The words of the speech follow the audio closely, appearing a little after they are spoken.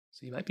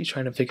So you might be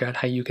trying to figure out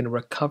how you can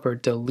recover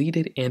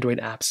deleted Android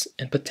apps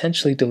and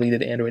potentially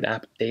deleted Android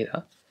app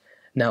data.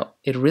 Now,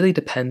 it really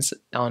depends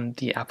on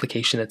the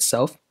application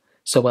itself.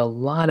 So a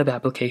lot of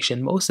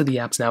most of the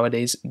apps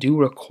nowadays do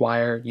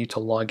require you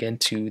to log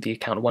into the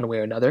account one way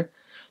or another.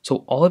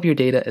 So all of your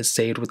data is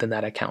saved within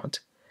that account.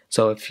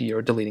 So if you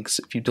deleted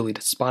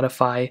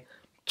Spotify,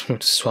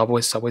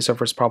 Subway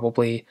Surfers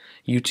probably,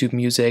 YouTube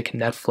Music,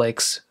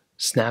 Netflix,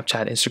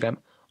 Snapchat, Instagram,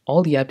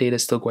 all the app data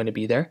is still going to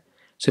be there.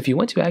 So if you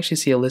want to actually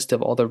see a list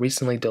of all the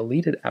recently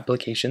deleted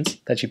applications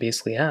that you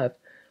basically have,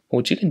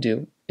 what you can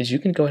do is you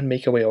can go ahead and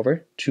make your way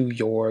over to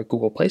your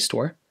Google Play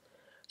Store.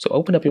 So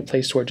open up your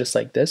Play Store just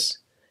like this.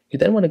 You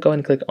then want to go ahead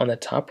and click on the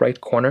top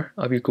right corner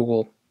of your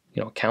Google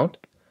account.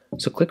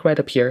 So click right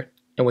up here,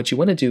 and what you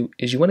want to do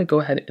is you want to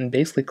go ahead and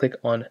basically click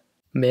on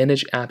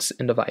Manage Apps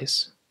and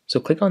Device. So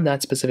click on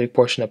that specific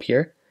portion up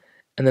here,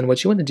 and then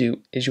what you want to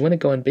do is you want to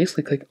go and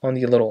basically click on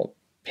the little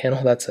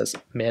panel that says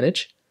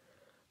Manage.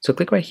 So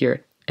click right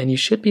here, and you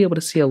should be able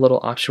to see a little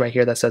option right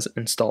here that says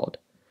Installed.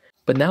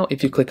 But now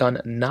if you click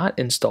on Not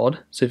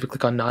Installed, so if you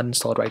click on Not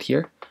Installed right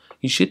here,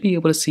 you should be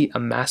able to see a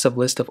massive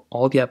list of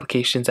all the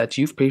applications that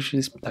you've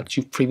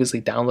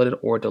previously downloaded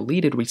or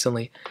deleted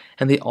recently,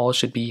 and they all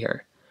should be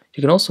here.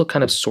 You can also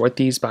kind of sort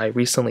these by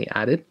recently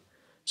added.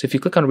 So if you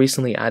click on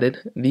recently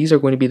added, these are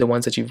going to be the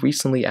ones that you've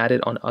recently added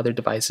on other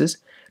devices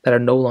that are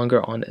no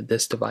longer on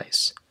this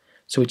device.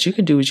 So what you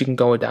can do is you can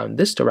go down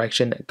this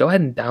direction, go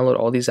ahead and download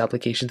all these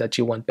applications that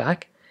you want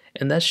back,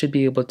 and that should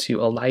be able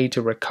to allow you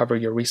to recover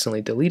your recently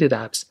deleted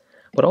apps.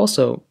 But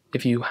also,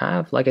 if you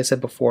have, like I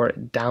said before,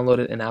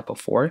 downloaded an app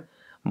before,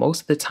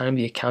 most of the time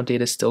the account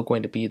data is still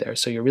going to be there.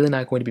 So you're really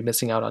not going to be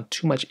missing out on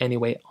too much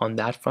anyway on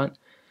that front.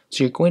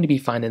 So you're going to be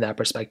fine in that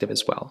perspective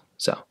as well.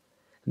 So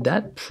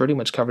that pretty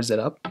much covers it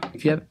up.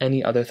 If you have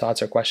any other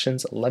thoughts or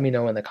questions, let me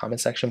know in the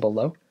comment section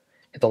below.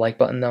 Hit the like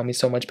button, that would mean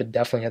so much, but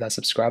definitely hit that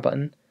subscribe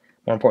button.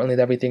 More importantly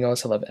than everything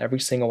else, I love every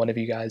single one of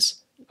you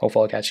guys.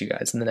 Hopefully I'll catch you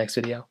guys in the next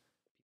video.